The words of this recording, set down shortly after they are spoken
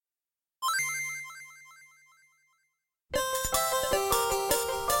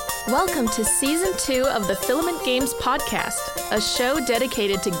Welcome to Season 2 of the Filament Games Podcast, a show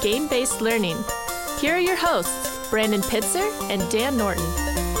dedicated to game-based learning. Here are your hosts, Brandon Pitzer and Dan Norton.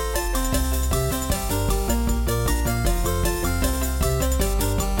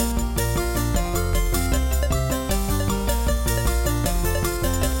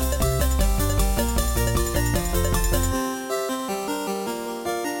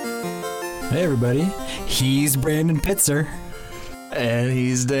 Hey everybody, he's Brandon Pitzer. And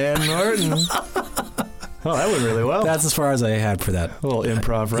he's Dan Norton. Oh, that went really well. That's as far as I had for that. A little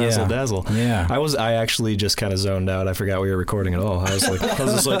improv razzle dazzle. Yeah. I actually just kind of zoned out. I forgot we were recording at all. I was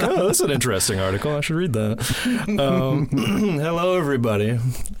just like, oh, that's an interesting article. I should read that. Hello, everybody.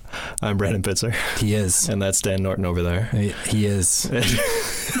 I'm Brandon Pitzer. He is. And that's Dan Norton over there. He is.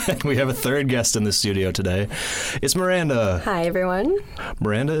 And we have a third guest in the studio today. It's Miranda. Hi, everyone.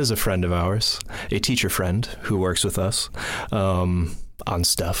 Miranda is a friend of ours, a teacher friend who works with us on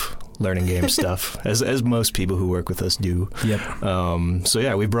stuff. Learning game stuff, as most people who work with us do. Yep. So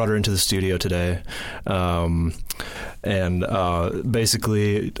yeah, we brought her into the studio today, and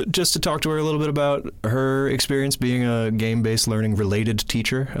basically just to talk to her a little bit about her experience being a game-based learning related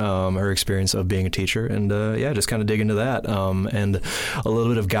teacher, her experience of being a teacher, and yeah, just kind of dig into that, and a little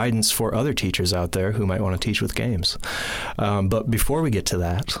bit of guidance for other teachers out there who might want to teach with games. But before we get to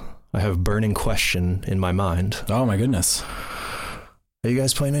that, I have a burning question in my mind. Oh my goodness. Are you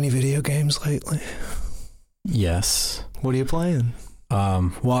guys playing any video games lately? Yes. What are you playing?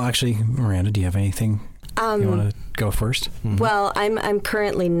 Well, actually, Miranda, do you have anything you want to go first? Mm-hmm. Well, I'm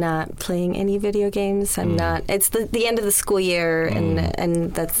currently not playing any video games. I'm not. It's the end of the school year,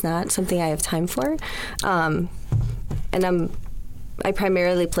 and that's not something I have time for. And I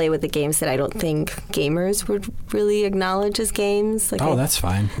primarily play with the games that I don't think gamers would really acknowledge as games. Like that's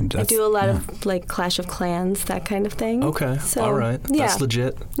fine. I do a lot of like Clash of Clans, that kind of thing. Okay, so, all right, yeah. That's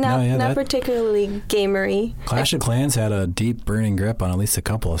legit. Not particularly gamery. Clash of Clans had a deep burning grip on at least a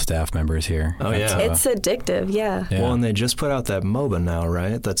couple of staff members here. Oh yeah, it's addictive. Yeah. Well, and they just put out that MOBA now,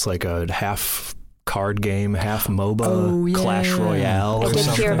 right? That's like a half card game, half MOBA, Clash Royale or something.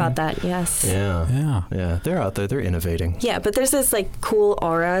 I did hear about that, yes. Yeah. They're out there. They're innovating. Yeah, but there's this like cool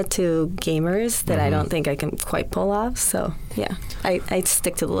aura to gamers that I don't think I can quite pull off. So yeah, I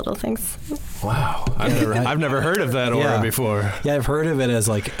stick to the little things. Wow, I've never heard of that aura before. Yeah, I've heard of it as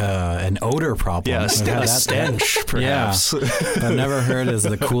like an odor problem. Yeah, a stench, perhaps. Yeah. I've never heard it as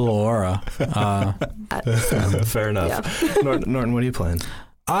the cool aura. Fair enough. Yeah. Norton, what are you playing?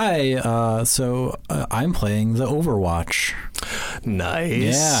 I'm playing the Overwatch.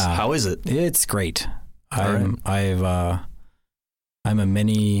 Nice. Yeah. How is it? It's great. I own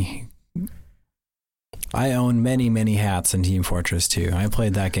many hats in Team Fortress 2. I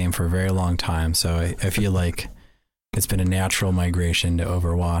played that game for a very long time, so I feel like it's been a natural migration to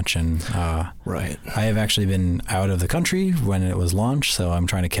Overwatch, and right. I have actually been out of the country when it was launched, so I'm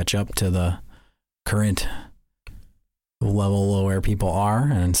trying to catch up to the current level where people are,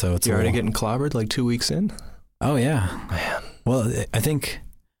 and so it's you're already getting clobbered like 2 weeks in. Oh yeah, man. Well, I think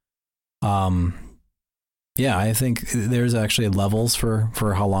I think there's actually levels for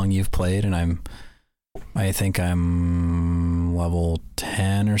how long you've played, and I think I'm level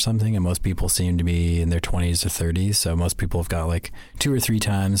 10 or something, and most people seem to be in their 20s or 30s, so most people have got like 2 or 3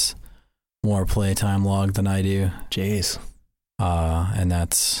 times more playtime log than I do. Jeez. And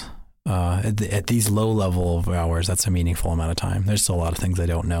that's at these low level of hours, that's a meaningful amount of time. There's still a lot of things I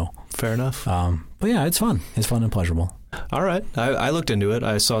don't know. Fair enough. But yeah, it's fun. It's fun and pleasurable. All right. I looked into it.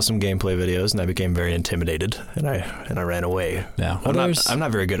 I saw some gameplay videos and I became very intimidated and I ran away. Yeah. Well, I'm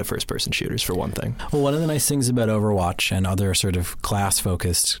not very good at first person shooters, for one thing. Well, one of the nice things about Overwatch and other sort of class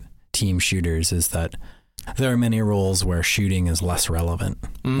focused team shooters is that there are many roles where shooting is less relevant.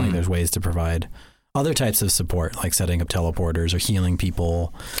 Like there's ways to provide other types of support, like setting up teleporters or healing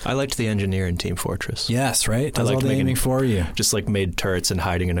people. I liked the engineer in Team Fortress. Yes, right? Does all the aiming for you. Just like made turrets and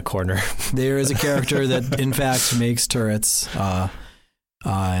hiding in a corner. There is a character that, in fact, makes turrets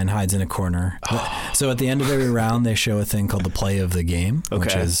and hides in a corner. So at the end of every round, they show a thing called the play of the game,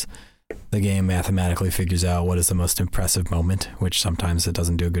 which is the game mathematically figures out what is the most impressive moment, which sometimes it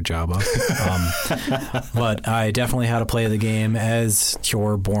doesn't do a good job of. But I definitely had to play the game as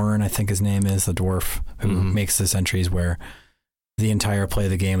Tjorborn, I think his name is, the dwarf who makes the sentries, where the entire play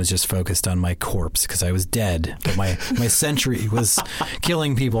of the game was just focused on my corpse because I was dead, but my sentry was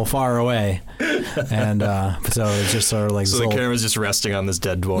killing people far away. And so it's just sort of like... So the camera was just resting on this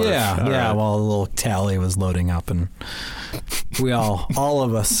dead dwarf. Yeah, while a little tally was loading up, and we all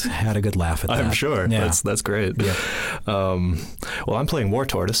of us had a good laugh at that. I'm sure. Yeah. That's great. Yeah. Well, I'm playing War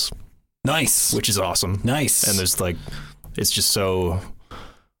Tortoise. Nice. Which is awesome. Nice. And there's like, it's just so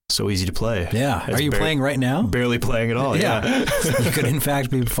so easy to play. Yeah. Are you playing right now? Barely playing at all. Yeah. You could, in fact,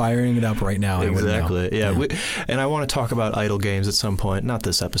 be firing it up right now. Exactly. Yeah. And I want to talk about idle games at some point. Not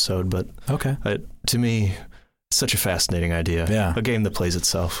this episode, but okay. To me, such a fascinating idea. Yeah. A game that plays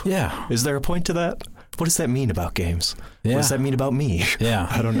itself. Yeah. Is there a point to that? What does that mean about games? Yeah. What does that mean about me? Yeah.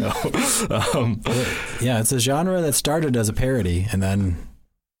 I don't know. Yeah, it's a genre that started as a parody, and then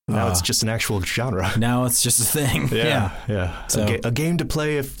now it's just an actual genre. Now it's just a thing. Yeah. So a game to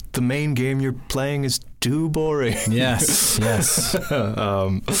play if the main game you're playing is too boring. Yes.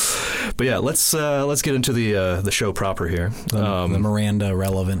 But yeah, let's get into the show proper here. The Miranda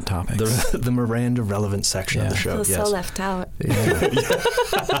relevant topics. The Miranda relevant section of the show. So left out.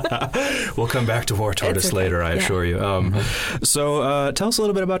 We'll come back to War Tortoise later, I assure you. So tell us a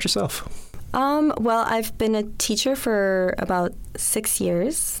little bit about yourself. Well, I've been a teacher for about 6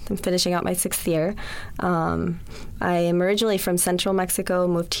 years. I'm finishing out my 6th year. I am originally from Central Mexico,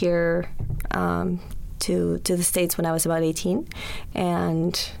 moved here to the States when I was about 18,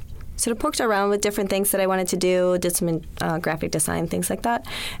 and sort of poked around with different things that I wanted to do, did some graphic design, things like that,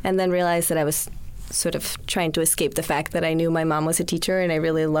 and then realized that I was sort of trying to escape the fact that I knew my mom was a teacher, and I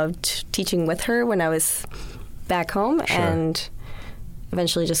really loved teaching with her when I was back home, and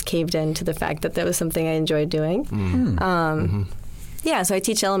eventually just caved into the fact that was something I enjoyed doing. Yeah, so I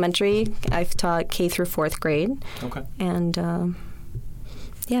teach elementary. I've taught K through 4th grade. Okay. And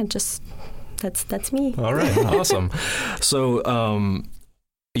just that's me. All right, awesome. So,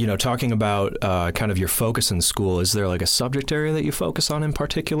 talking about kind of your focus in school, is there like a subject area that you focus on in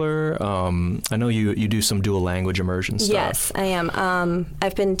particular? I know you do some dual language immersion stuff. Yes, I am.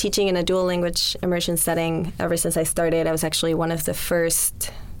 I've been teaching in a dual language immersion setting ever since I started. I was actually one of the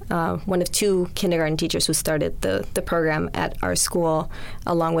first, one of 2 kindergarten teachers who started the program at our school,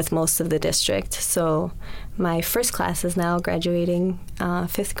 along with most of the district. So my first class is now graduating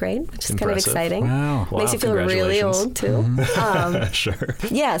 5th grade, which is kind of exciting. Wow. Makes you feel really old, too. Sure.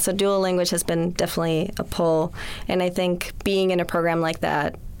 Yeah, so dual language has been definitely a pull. And I think being in a program like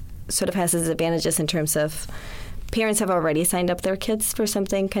that sort of has its advantages in terms of parents have already signed up their kids for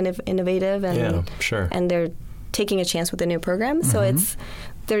something kind of innovative, and and they're taking a chance with a new program. So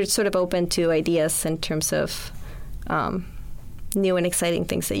they're sort of open to ideas in terms of new and exciting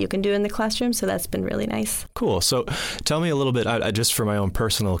things that you can do in the classroom. So that's been really nice. Cool. So tell me a little bit, just for my own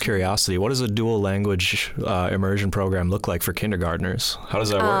personal curiosity, what does a dual language immersion program look like for kindergartners? How does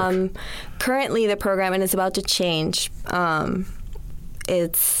that work? Currently, the program, and it's about to change,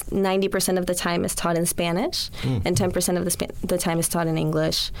 it's 90% of the time is taught in Spanish, and 10% of the time is taught in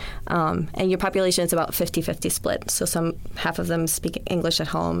English. And your population is about 50-50 split. So half of them speak English at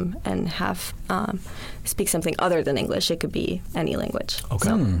home, and half speak something other than English. It could be any language. Okay.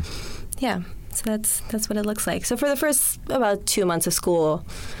 So, yeah. So that's what it looks like. So for the first about 2 months of school,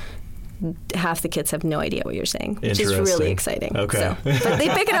 half the kids have no idea what you're saying, which is really exciting. Okay. So, but they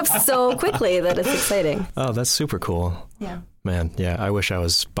pick it up so quickly that it's exciting. Oh, that's super cool. Yeah. Man, yeah, I wish I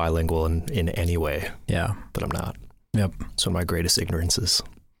was bilingual in any way. Yeah. But I'm not. Yep. It's one of my greatest ignorances.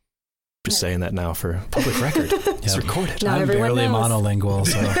 Just saying that now for public record. It's recorded. Now I'm barely monolingual,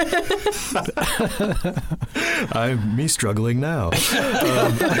 so. I'm me struggling now.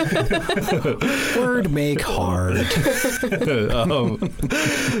 Word make hard.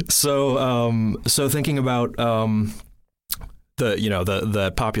 So thinking about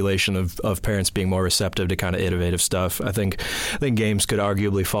the population of parents being more receptive to kind of innovative stuff, I think games could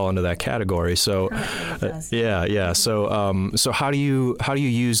arguably fall into that category. So yeah. So how do you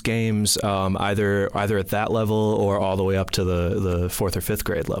use games either at that level or all the way up to the 4th or 5th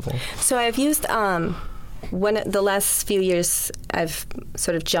grade level? So I've used the last few years, I've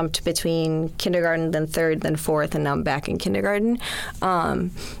sort of jumped between kindergarten, then 3rd, then 4th, and now I'm back in kindergarten.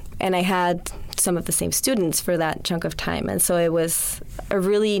 And I had some of the same students for that chunk of time. And so it was a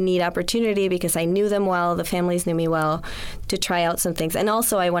really neat opportunity because I knew them well, the families knew me well, to try out some things. And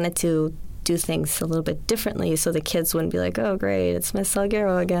also I wanted to do things a little bit differently so the kids wouldn't be like, oh, great, it's Miss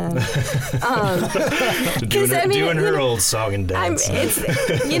Salguero again. Doing her old song and dance.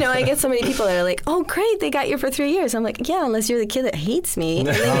 I get so many people that are like, oh, great, they got you for 3 years. I'm like, yeah, unless you're the kid that hates me. And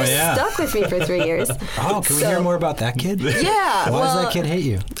then you're stuck with me for 3 years. Oh, can we hear more about that kid? Yeah. Why does that kid hate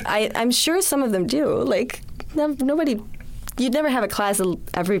you? I'm sure some of them do. Like, nobody... You'd never have a class that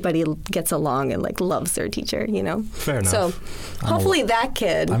everybody gets along and loves their teacher, Fair enough. So hopefully that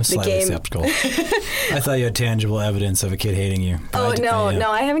kid, I'm slightly skeptical. I thought you had tangible evidence of a kid hating you. Oh,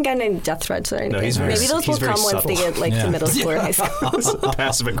 no, I haven't gotten any death threats or anything. No, maybe those will come once they get to middle school or high school.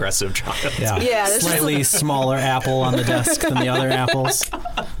 Passive aggressive child. Yeah, slightly smaller apple on the desk than the other apples.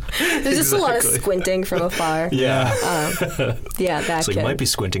 There's just a lot of squinting from afar. Yeah. That So kid. you might be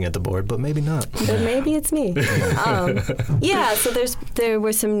squinting at the board, but maybe not. But maybe it's me. So there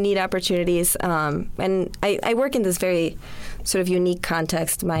were some neat opportunities. And I work in this very sort of unique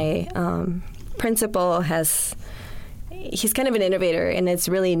context. My principal he's kind of an innovator, and it's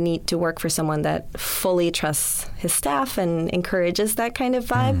really neat to work for someone that fully trusts his staff and encourages that kind of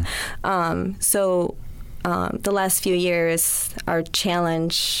vibe. The last few years, our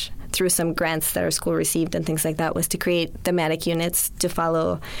challenge through some grants that our school received and things like that was to create thematic units to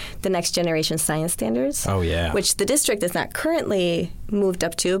follow the next generation science standards. Oh, yeah. Which the district is not currently moved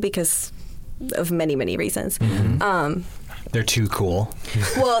up to because of many, many reasons. They're too cool.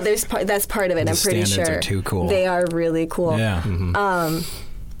 Well, that's part of it. The I'm pretty standards sure are too cool. They are really cool. Yeah.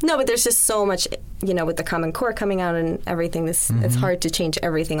 No, but there's just so much, with the Common Core coming out and everything. It's hard to change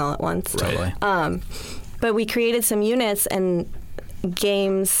everything all at once. Totally. But we created some units and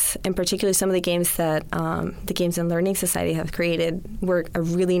games, in particular some of the games that the Games and Learning Society have created were a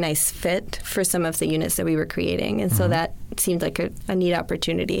really nice fit for some of the units that we were creating. And so that seemed like a neat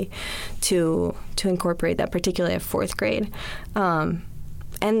opportunity to incorporate that, particularly at fourth grade. And,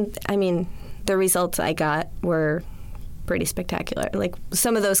 I mean, the results I got were pretty spectacular. Like,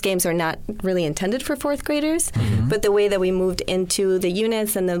 some of those games are not really intended for fourth graders, but the way that we moved into the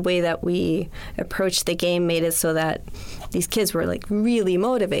units and the way that we approached the game made it so that these kids were, like, really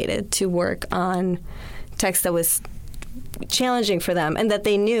motivated to work on text that was challenging for them, and that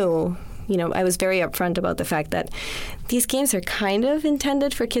they knew, I was very upfront about the fact that these games are kind of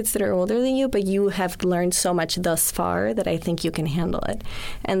intended for kids that are older than you, but you have learned so much thus far that I think you can handle it.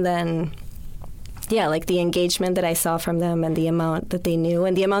 And then like the engagement that I saw from them and the amount that they knew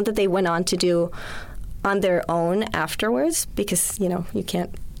and the amount that they went on to do on their own afterwards, because, you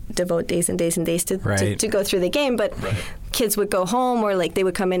can't devote days and days and days to go through the game, but kids would go home or like they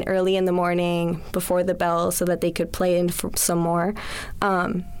would come in early in the morning before the bell so that they could play in for some more.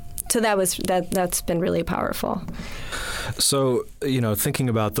 So that's been really powerful. So, thinking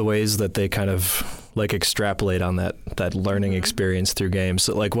about the ways that they kind of like extrapolate on that learning experience through games,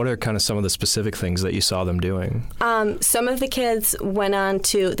 so, like, what are kind of some of the specific things that you saw them doing? Some of the kids went on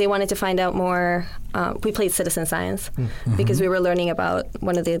they wanted to find out more. We played citizen science because we were learning about,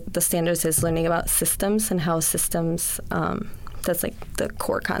 one of the standards is learning about systems and how systems, that's like the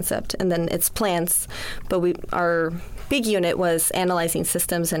core concept. And then it's plants, but our big unit was analyzing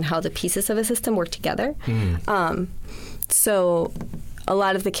systems and how the pieces of a system work together. So a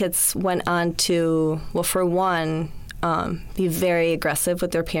lot of the kids went on to, well, for one, be very aggressive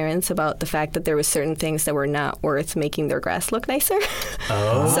with their parents about the fact that there were certain things that were not worth making their grass look nicer.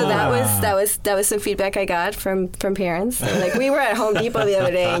 So that was some feedback I got from parents. Like, we were at Home Depot the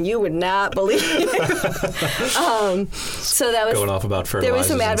other day, and you would not believe. So that was going off about fertilizers. There was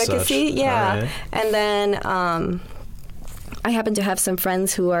some advocacy, Right. And then I happen to have some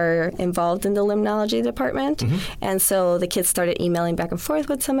friends who are involved in the limnology department, and so the kids started emailing back and forth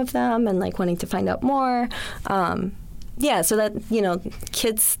with some of them and like wanting to find out more. So that,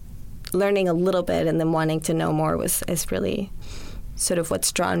 kids learning a little bit and then wanting to know more is really sort of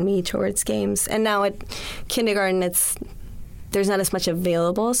what's drawn me towards games. And now at kindergarten, there's not as much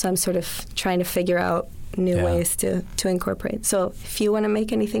available, so I'm sort of trying to figure out new ways to incorporate. So if you want to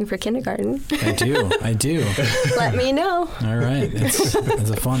make anything for kindergarten, I do. Let me know. All right, it's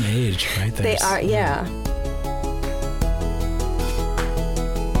a fun age, right? They are, yeah.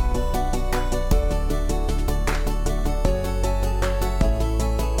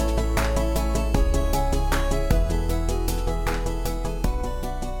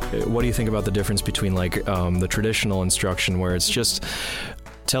 What do you think about the difference between like the traditional instruction, where it's just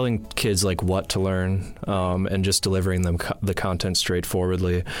telling kids like what to learn and just delivering them the content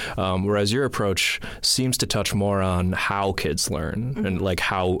straightforwardly, whereas your approach seems to touch more on how kids learn and like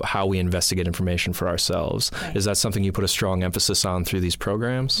how we investigate information for ourselves. Right. Is that something you put a strong emphasis on through these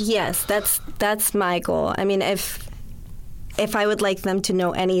programs? Yes, that's my goal. I mean, if I would like them to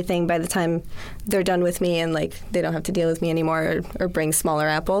know anything by the time they're done with me and like they don't have to deal with me anymore or bring smaller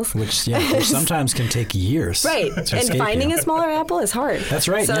apples. Which sometimes can take years. Right. And finding a smaller apple is hard. That's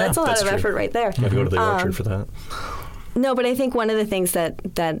right. So that's a lot of effort right there. You have to go to the orchard for that. No, but I think one of the things that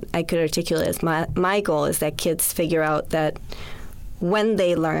I could articulate as my goal is that kids figure out that when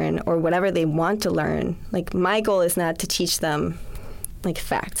they learn or whatever they want to learn, like my goal is not to teach them like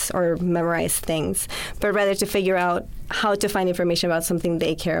facts or memorize things, but rather to figure out how to find information about something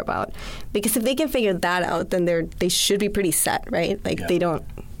they care about. Because if they can figure that out, then they should be pretty set, right? Like they don't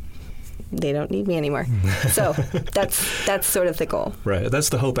they don't need me anymore. So that's sort of the goal. Right. That's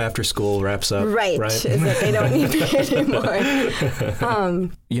the hope after school wraps up. Right. Is that they don't need me anymore.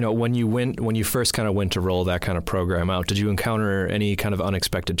 When you first kind of went to roll that kind of program out, did you encounter any kind of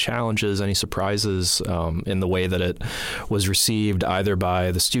unexpected challenges, any surprises in the way that it was received either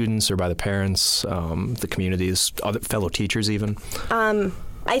by the students or by the parents, the communities, other fellow teachers even?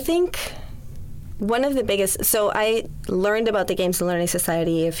 I think one of the biggest, so I learned about the Games and Learning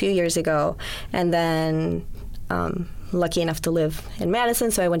Society a few years ago, and then lucky enough to live in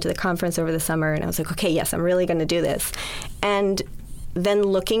Madison, so I went to the conference over the summer, and I was like, okay, yes, I'm really going to do this. And then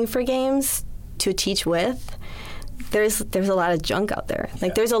looking for games to teach with, there's a lot of junk out there.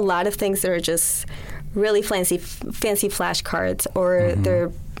 Like, there's a lot of things that are just really fancy flashcards, or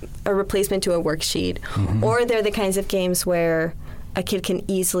they're a replacement to a worksheet, or they're the kinds of games where a kid can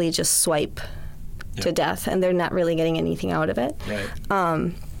easily just swipe to death, and they're not really getting anything out of it.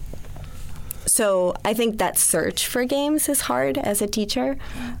 Right. So I think that search for games is hard as a teacher,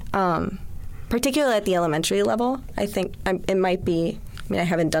 particularly at the elementary level. I think it might be, I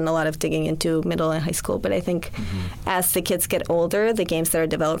haven't done a lot of digging into middle and high school, but I think as the kids get older, the games that are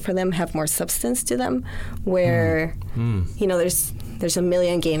developed for them have more substance to them, where, there's a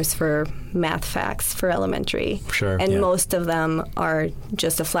million games for math facts for elementary. Sure. And most of them are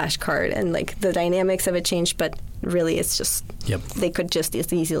just a flashcard, and like the dynamics of it change, but really it's just, they could just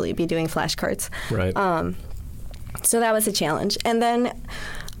as easily be doing flashcards. Right. So that was a challenge. And then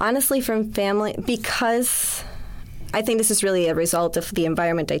honestly from family, because I think this is really a result of the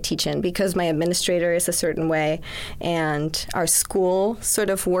environment I teach in, because my administrator is a certain way and our school sort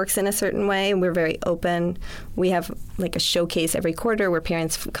of works in a certain way, and we're very open. We have like a showcase every quarter where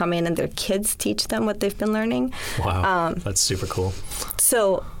parents come in and their kids teach them what they've been learning. Wow, that's super cool.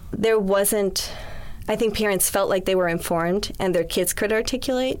 So there wasn't, I think parents felt like they were informed and their kids could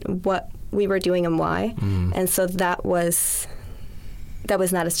articulate what we were doing and why. And so that was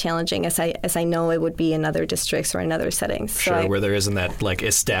not as challenging as I know it would be in other districts or in other settings. Sure, where there isn't that like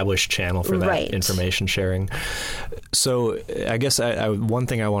established channel for that information sharing. So I guess one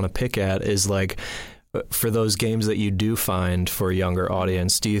thing I want to pick at is like, for those games that you do find for a younger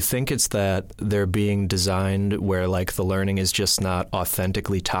audience, do you think it's that they're being designed where like the learning is just not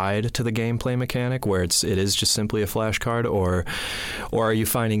authentically tied to the gameplay mechanic, where it is just simply a flashcard, or are you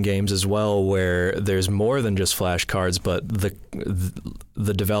finding games as well where there's more than just flashcards, but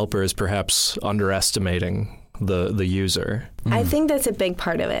the developer is perhaps underestimating the user? I think that's a big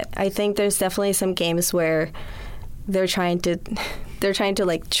part of it. I think there's definitely some games where they're trying to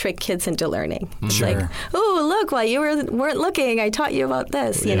like trick kids into learning. Sure. Like, oh, look, while you weren't looking, I taught you about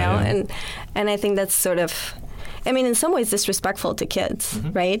this, you know? And I think that's sort of, I mean, in some ways disrespectful to kids,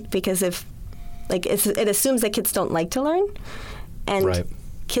 right? Because if, like, it assumes that kids don't like to learn, and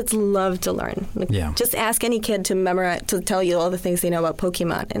kids love to learn. Like, just ask any kid to memorize, to tell you all the things they know about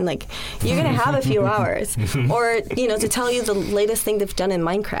Pokemon, and like, you're gonna have a few hours, or to tell you the latest thing they've done in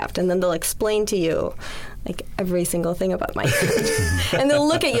Minecraft, and then they'll explain to you like every single thing about Minecraft, and they'll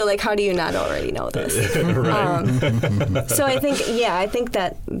look at you like, how do you not already know this? So I think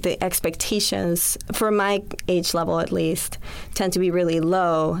that the expectations for my age level at least tend to be really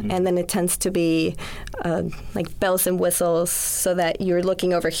low, and then it tends to be like bells and whistles, so that you're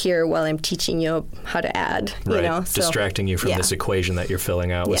looking over here while I'm teaching you how to add, distracting you from this equation that you're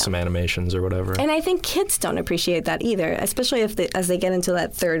filling out with some animations or whatever. And I think kids don't appreciate that either, especially as they get into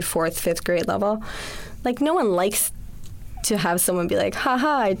that 3rd, 4th, 5th grade level. Like, no one likes to have someone be like,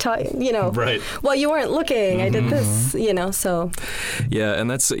 haha, I taught, well, you weren't looking, I did this, so. Yeah, and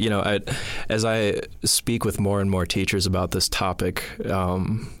that's, as I speak with more and more teachers about this topic,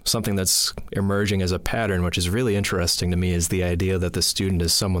 something that's emerging as a pattern, which is really interesting to me, is the idea that the student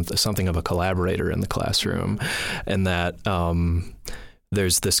is something of a collaborator in the classroom, and that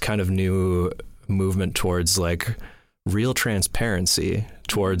there's this kind of new movement towards, like, real transparency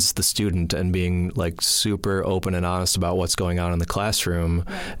towards the student and being like super open and honest about what's going on in the classroom,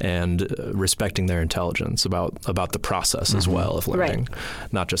 and respecting their intelligence about the process as well of learning,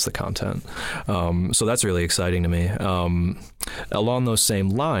 not just the content. So that's really exciting to me. Along those same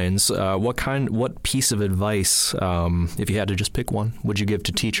lines, what piece of advice, if you had to just pick one, would you give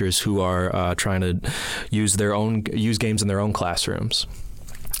to teachers who are trying to use games in their own classrooms?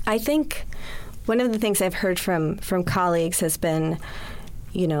 I think one of the things I've heard from colleagues has been,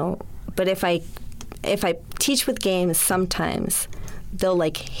 but if I teach with games, sometimes they'll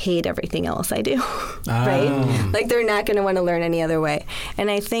like hate everything else I do, right? Like they're not going to want to learn any other way. And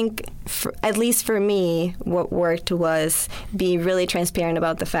I think, at least for me, what worked was be really transparent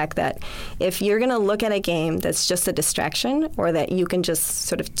about the fact that if you're going to look at a game that's just a distraction or that you can just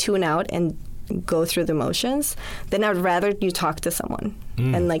sort of tune out and go through the motions, then I'd rather you talk to someone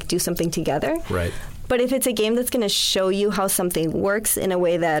and like do something together. Right. But if it's a game that's going to show you how something works in a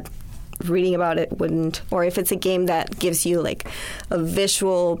way that reading about it wouldn't, or if it's a game that gives you like a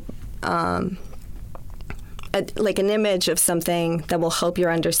visual, like an image of something that will help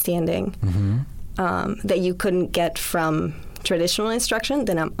your understanding that you couldn't get from traditional instruction,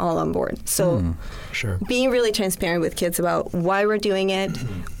 then I'm all on board. So being really transparent with kids about why we're doing it,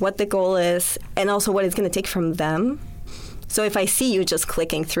 what the goal is, and also what it's going to take from them. So if I see you just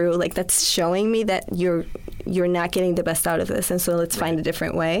clicking through, like that's showing me that you're not getting the best out of this, and so let's find a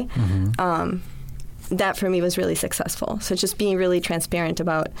different way. That for me was really successful. So just being really transparent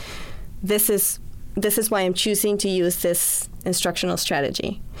about this is why I'm choosing to use this instructional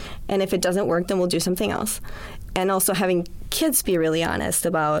strategy, and if it doesn't work, then we'll do something else. And also having kids be really honest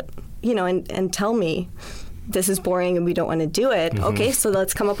about, and tell me this is boring and we don't want to do it. Okay, so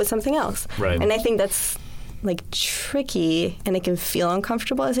let's come up with something else. Right. And I think that's like tricky, and it can feel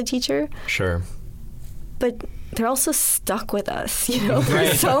uncomfortable as a teacher. Sure. But they're also stuck with us, for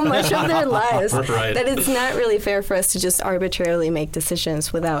so much of their lives that it's not really fair for us to just arbitrarily make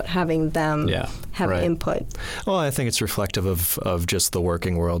decisions without having them have input. Well, I think it's reflective of just the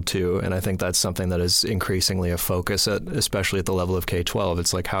working world too, and I think that's something that is increasingly a focus especially at the level of K-12.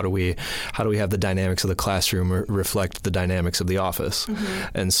 It's like how do we have the dynamics of the classroom reflect the dynamics of the office?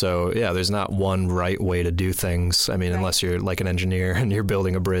 And so there's not one right way to do things. I mean, unless you're like an engineer and you're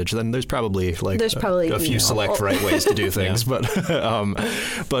building a bridge, then there's probably a few select right ways to do things, but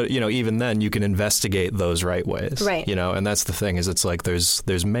even then you can investigate those right ways, right? And that's the thing is it's like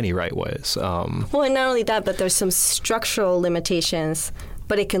there's many right ways. Well, and not only that, but there's some structural limitations,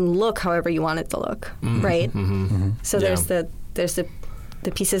 but it can look however you want it to look, right? So there's the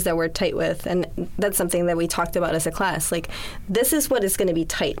pieces that we're tight with, and that's something that we talked about as a class. Like, this is what is going to be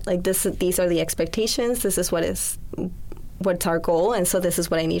tight. Like, these are the expectations. This is what's our goal, and so this is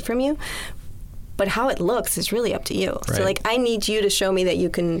what I need from you. But how it looks is really up to you. Right. So, like, I need you to show me that you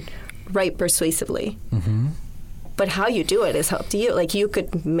can write persuasively. But how you do it is up to you. Like, you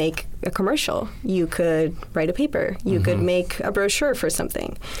could make a commercial. You could write a paper. You could make a brochure for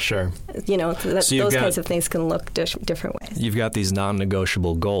something. Sure. Those kinds of things can look different ways. You've got these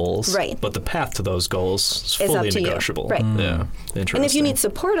non-negotiable goals. Right. But the path to those goals is fully negotiable. Right. Yeah. Interesting. And if you need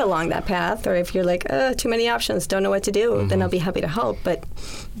support along that path, or if you're like, too many options, don't know what to do, then I'll be happy to help. But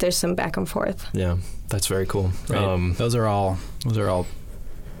there's some back and forth. Yeah. That's very cool. Right. Those are all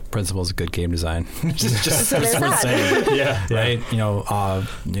principles of good game design. just worth saying. Right?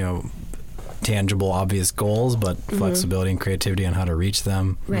 Tangible, obvious goals, but flexibility and creativity on how to reach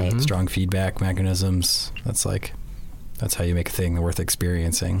them. Right. Strong feedback mechanisms. That's how you make a thing worth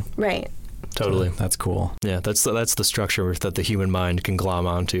experiencing. Right. Totally. So that's cool. Yeah, that's the structure that the human mind can glom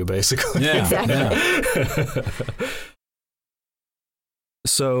onto, basically. Yeah. Exactly. Yeah.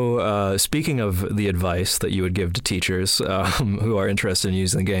 So, speaking of the advice that you would give to teachers who are interested in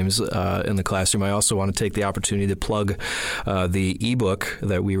using games in the classroom, I also want to take the opportunity to plug the ebook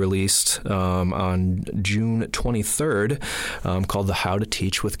that we released on June 23rd called the How to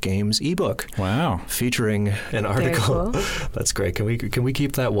Teach with Games ebook. Wow. Featuring an article. Cool. That's great. Can we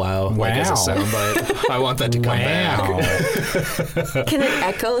keep that like as a soundbite? I want that to come back. Can it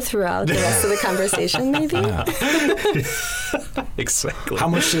echo throughout the rest of the conversation, maybe? Exactly. How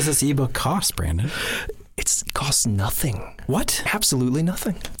much does this ebook cost, Brandon? It costs nothing. What? Absolutely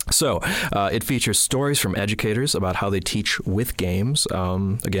nothing. So it features stories from educators about how they teach with games.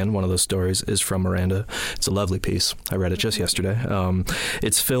 Again, one of those stories is from Miranda. It's a lovely piece. I read it just yesterday.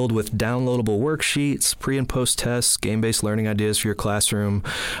 It's filled with downloadable worksheets, pre- and post-tests, game-based learning ideas for your classroom.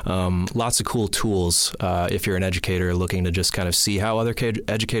 Lots of cool tools if you're an educator looking to just kind of see how other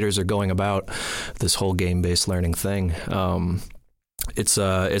educators are going about this whole game-based learning thing. It's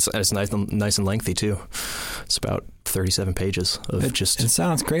nice and lengthy too. It's about 37 pages of It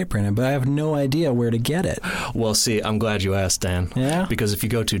sounds great, Brandon, but I have no idea where to get it. Well, see, I'm glad you asked, Dan. Yeah? Because if you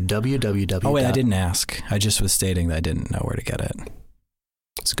go to www. Oh, wait, I didn't ask. I just was stating that I didn't know where to get it.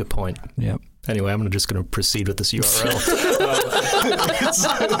 It's a good point. Yep. Anyway, I'm just going to proceed with this URL.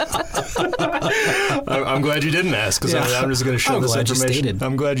 I'm glad you didn't ask, because I'm just going to show this information.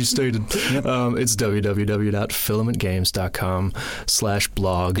 I'm glad you stated. Yep. It's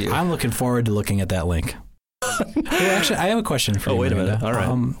www.filamentgames.com/blog. I'm looking forward to looking at that link. Well, actually, I have a question for you. Oh, wait a Miranda. minute. All right.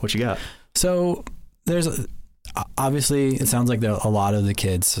 What you got? So obviously, it sounds like a lot of the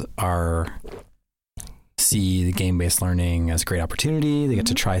kids see the game-based learning as a great opportunity. They get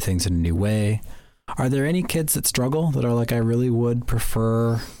to try things in a new way. Are there any kids that struggle, that are like, I really would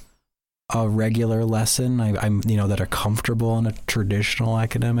prefer a regular lesson? I'm that are comfortable in a traditional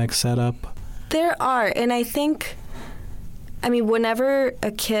academic setup? There are, and I think, whenever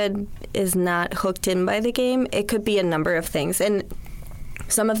a kid is not hooked in by the game, it could be a number of things, and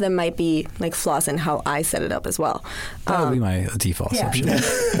some of them might be like flaws in how I set it up as well. That would be my default assumption.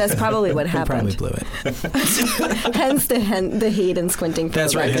 That's probably what happened. Probably blew it. Hence the hate and squinting.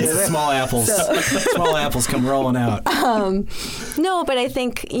 That's right. Hence the small apples. Small apples come rolling out. No, but I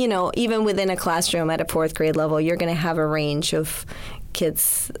think, even within a classroom at a 4th grade level, you're going to have a range of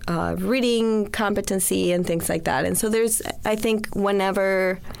kids' reading competency and things like that. And so I think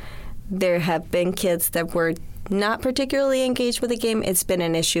whenever there have been kids that were not particularly engaged with the game, it's been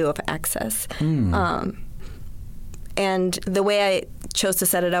an issue of access. And the way I chose to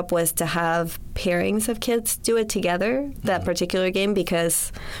set it up was to have pairings of kids do it together, that particular game,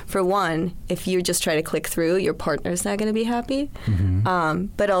 because for one, if you just try to click through, your partner's not going to be happy.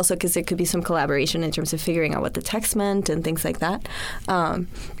 But also because there could be some collaboration in terms of figuring out what the text meant and things like that.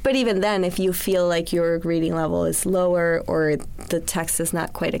 But even then, if you feel like your reading level is lower or the text is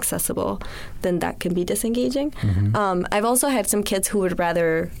not quite accessible, then that can be disengaging. I've also had some kids who would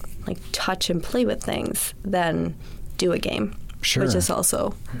rather like touch and play with things than do a game, which is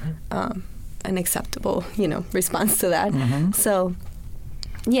also an acceptable, response to that. So,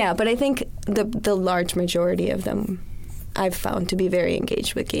 yeah, but I think the large majority of them I've found to be very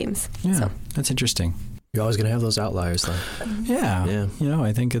engaged with games. Yeah, so. That's interesting. You're always going to have those outliers, though. Yeah.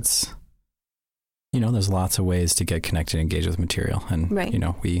 I think it's, there's lots of ways to get connected and engaged with material. And,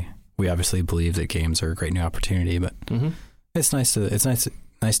 we obviously believe that games are a great new opportunity, but it's nice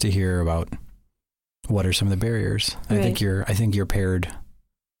to hear about what are some of the barriers. I think your paired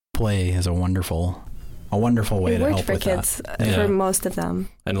play is a wonderful way to help with that. It worked for kids, for most of them.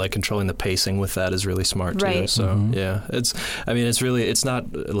 And like controlling the pacing with that is really smart too. So it's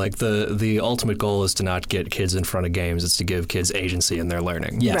not like the ultimate goal is to not get kids in front of games. It's to give kids agency in their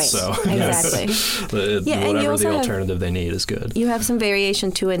learning. Yes. So exactly. Whatever the alternative they need is good. You have some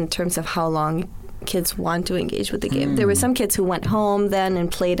variation too in terms of how long kids want to engage with the game. There were some kids who went home then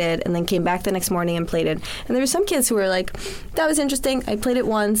and played it and then came back the next morning and played it. And there were some kids who were like, that was interesting. I played it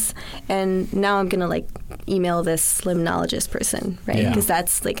once and now I'm going to email this limnologist person, right? Because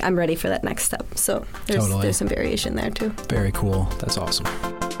that's I'm ready for that next step. So there's some variation there too. Very cool. That's awesome.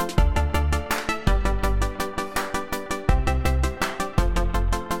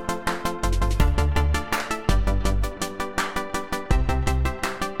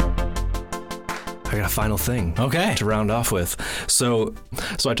 I got a final thing to round off with. So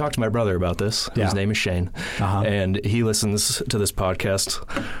I talked to my brother about this. His name is Shane. And he listens to this podcast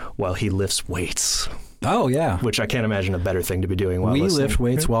while he lifts weights. Oh, yeah. Which I can't imagine a better thing to be doing while listening. listening. We lift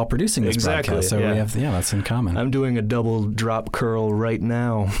weights while producing this podcast, so we have, that's in common. I'm doing a double drop curl right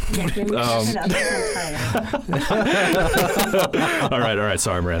now. All right.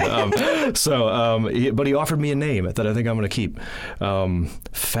 Sorry, Miranda. But he offered me a name that I think I'm going to keep.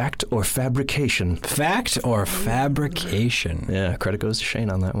 Fact or Fabrication. Fact or Fabrication. Yeah, credit goes to Shane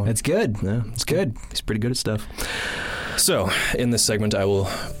on that one. It's good. Yeah, it's good. He's pretty good at stuff. So, in this segment, I will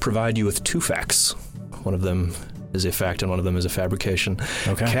provide you with 2 facts. One of them is a fact and one of them is a fabrication.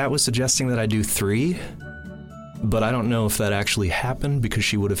 Okay. Kat was suggesting that I do 3, but I don't know if that actually happened because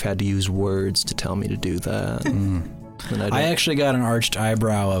she would have had to use words to tell me to do that. I actually got an arched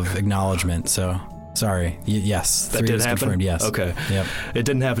eyebrow of acknowledgement, so sorry. Yes. That 3 did is happen? Confirmed, yes. Okay. Yep. It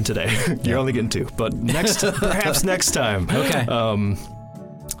didn't happen today. You're only getting 2, but perhaps next time. Okay.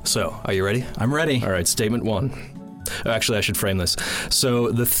 So, are you ready? I'm ready. All right, statement 1. Actually, I should frame this.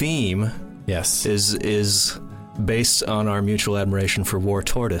 So, the theme is based on our mutual admiration for War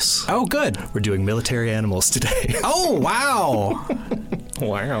Tortoise. Oh, good. We're doing military animals today. Oh, wow.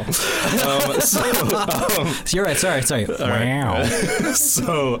 Wow. You're right. Sorry. Wow. Right.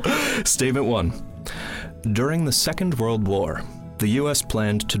 So, statement 1. During the Second World War, the U.S.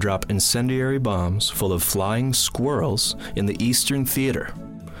 planned to drop incendiary bombs full of flying squirrels in the Eastern Theater,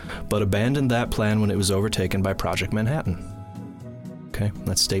 but abandoned that plan when it was overtaken by Project Manhattan. Okay,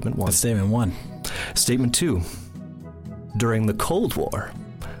 that's statement 1. That's statement 1. Statement 2. During the Cold War,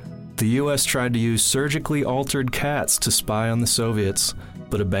 the U.S. tried to use surgically altered cats to spy on the Soviets,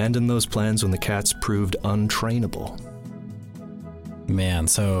 but abandoned those plans when the cats proved untrainable. Man,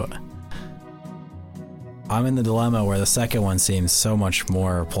 so I'm in the dilemma where the second one seems so much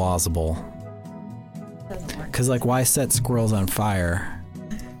more plausible. Because, why set squirrels on fire?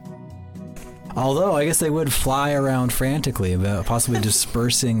 Although, I guess they would fly around frantically, possibly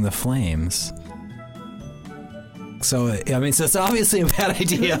dispersing the flames. So, I mean, so it's obviously a bad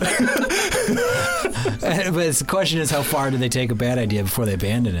idea. But the question is, how far do they take a bad idea before they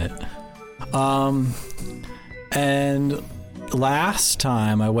abandon it? And last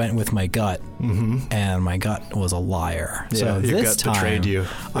time I went with my gut, and my gut was a liar. Yeah, so your this gut time, betrayed you.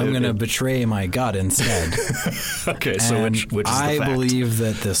 I'm going to betray my gut instead. Okay, so which is the I fact? believe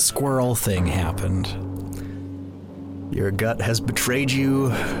that the squirrel thing happened. Your gut has betrayed you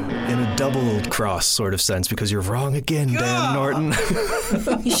in a double cross sort of sense because you're wrong again, Dan Norton.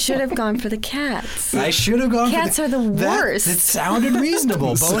 You should have gone for the cats. I should have gone. Cats are the worst. It sounded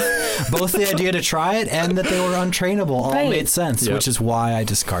reasonable. Both the idea to try it and that they were untrainable all made sense, which is why I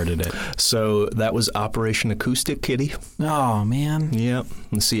discarded it. So that was Operation Acoustic Kitty. Oh man. Yep.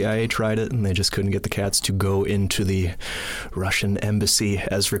 The CIA tried it, and they just couldn't get the cats to go into the Russian embassy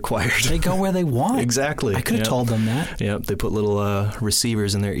as required. They go where they want. Exactly. I could have told them that. Yep. They put little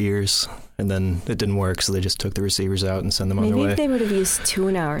receivers in their ears, and then it didn't work, so they just took the receivers out and sent them on their way. Maybe if they would have used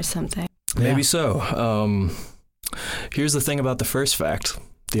tuna or something. Maybe so. Here's the thing about the first fact.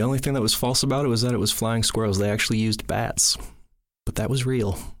 The only thing that was false about it was that it was flying squirrels. They actually used bats. But that was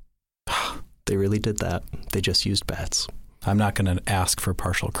real. They really did that. They just used bats. I'm not going to ask for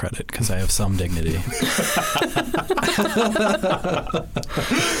partial credit because I have some dignity.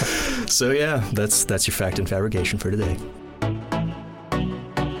 So yeah, that's your fact and fabrication for today.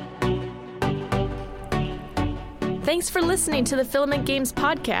 Thanks for listening to the Filament Games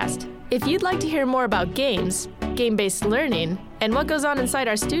podcast. If you'd like to hear more about games, game-based learning, and what goes on inside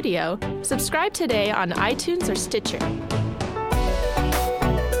our studio, subscribe today on iTunes or Stitcher.